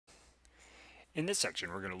In this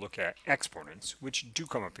section, we're going to look at exponents, which do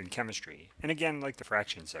come up in chemistry. And again, like the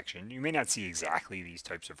fraction section, you may not see exactly these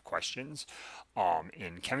types of questions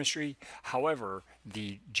in chemistry. However,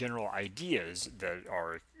 the general ideas that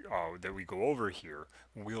are that we go over here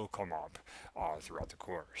will come up throughout the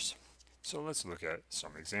course. So let's look at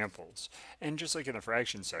some examples. And just like in the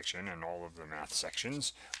fraction section and all of the math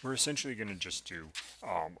sections, we're essentially going to just do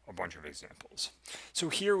a bunch of examples. So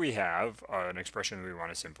here we have an expression that we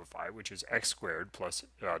want to simplify, which is x squared plus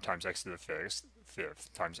times x to the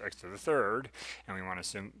fifth times x to the third, and we want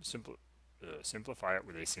to simplify it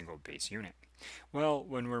with a single base unit. Well,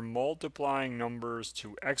 when we're multiplying numbers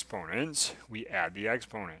to exponents, we add the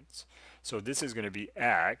exponents. So this is going to be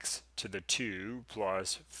x to the 2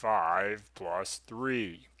 plus 5 plus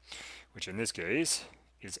 3, which in this case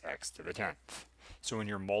is x to the 10th. So when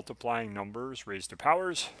you're multiplying numbers raised to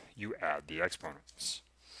powers, you add the exponents.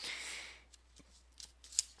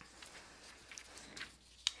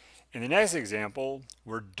 In the next example,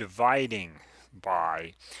 we're dividing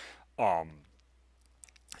by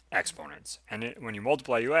exponents. And when you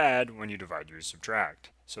multiply, you add. When you divide, you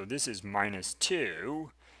subtract. So this is minus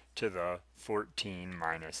 2 to the 14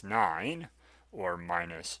 minus 9, or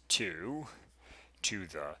minus 2 to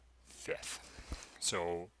the 5th.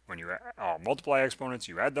 So when you multiply exponents,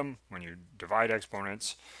 you add them. When you divide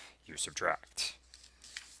exponents, you subtract.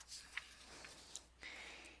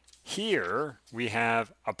 Here we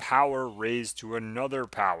have a power raised to another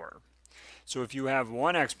power. So if you have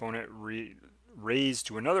one exponent raised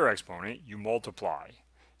to another exponent, you multiply.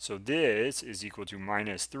 So this is equal to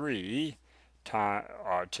minus 3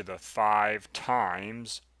 to the 5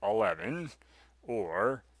 times 11,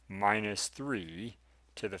 or minus 3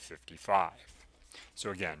 to the 55.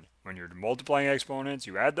 So again, when you're multiplying exponents,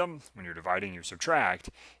 you add them. When you're dividing, you subtract.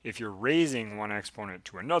 If you're raising one exponent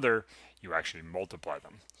to another, you actually multiply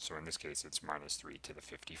them. So in this case, it's minus 3 to the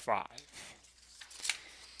 55.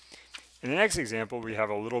 In the next example, we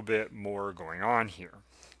have a little bit more going on here.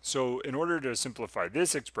 So in order to simplify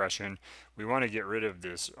this expression, we want to get rid of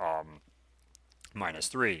this minus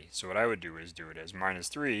 3. So what I would do is do it as minus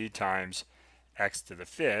 3 times x to the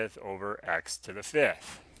 5th over x to the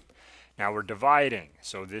 5th. Now we're dividing.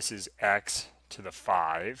 So this is x to the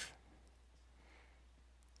 5.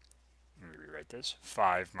 Let me rewrite this.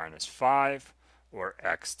 5 minus 5, or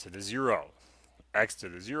x to the 0. X to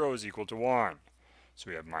the 0 is equal to 1. So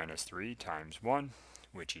we have minus 3 times 1,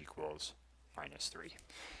 which equals minus 3.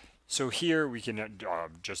 So here we can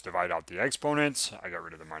just divide out the exponents. I got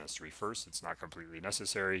rid of the minus 3 first. It's not completely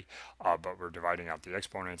necessary, but we're dividing out the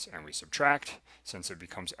exponents and we subtract. Since it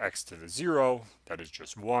becomes x to the 0, that is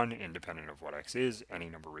just 1, independent of what x is. Any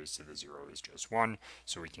number raised to the 0 is just 1,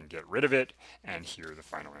 so we can get rid of it. And here the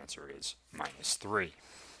final answer is minus 3.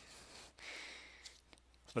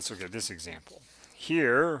 Let's look at this example.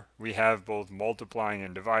 Here we have both multiplying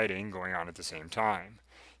and dividing going on at the same time.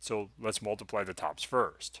 So let's multiply the tops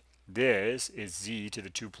first. This is z to the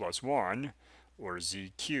 2 plus 1, or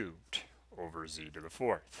z cubed, over z to the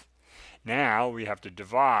 4th. Now we have to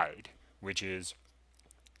divide, which is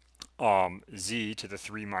z to the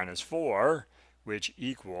 3 minus 4, which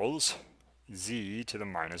equals z to the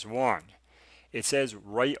minus 1. It says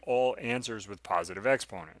write all answers with positive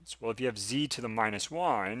exponents. Well, if you have z to the minus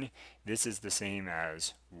 1, this is the same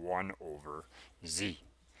as 1 over z.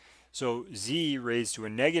 So z raised to a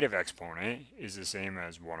negative exponent is the same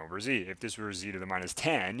as 1 over z. If this were z to the minus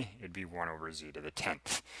 10, it'd be 1 over z to the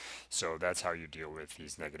 10th. So that's how you deal with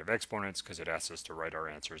these negative exponents, because it asks us to write our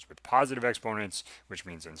answers with positive exponents, which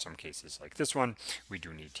means in some cases like this one, we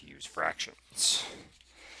do need to use fractions.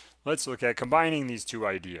 Let's look at combining these two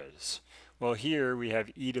ideas. Well, here we have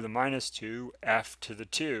e to the minus 2, f to the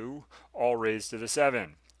 2, all raised to the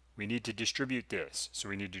 7. We need to distribute this, so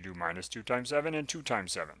we need to do minus 2 times 7 and 2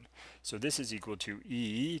 times 7. So this is equal to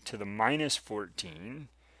e to the minus 14,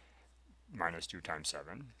 minus 2 times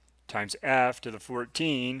 7, times f to the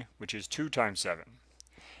 14, which is 2 times 7.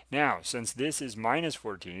 Now, since this is minus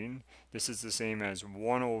 14, this is the same as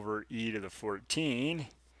 1 over e to the 14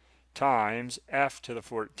 times f to the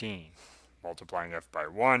 14. Multiplying f by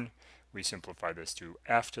 1, we simplify this to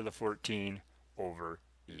f to the 14 over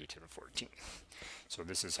e to the 14. So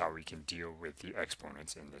this is how we can deal with the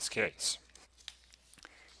exponents in this case.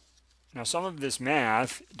 Now some of this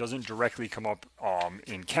math doesn't directly come up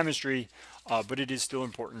in chemistry, but it is still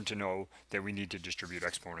important to know that we need to distribute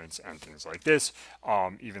exponents and things like this,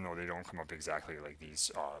 even though they don't come up exactly like these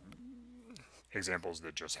examples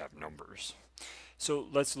that just have numbers. So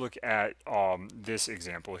let's look at this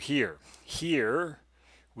example here. Here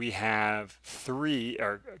we have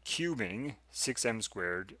cubing 6m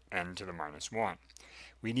squared n to the minus 1.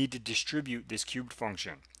 we need to distribute this cubed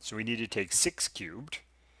function. So we need to take 6 cubed,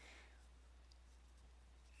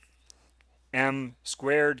 m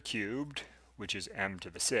squared cubed, which is m to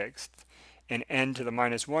the 6th, and n to the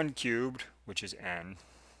minus 1 cubed, which is n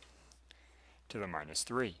to the minus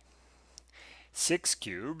 3. 6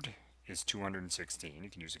 cubed is 216. You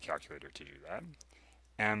can use a calculator to do that.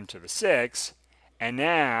 M to the 6. And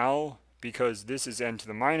now, because this is n to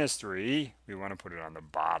the minus 3, we want to put it on the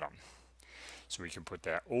bottom. So we can put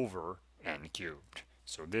that over n cubed.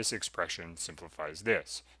 So this expression simplifies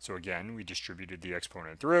this. So again, we distributed the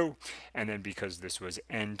exponent through, and then because this was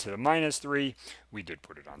n to the minus 3, we did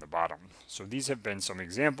put it on the bottom. So these have been some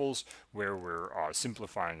examples where we're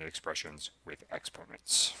simplifying expressions with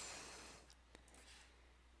exponents.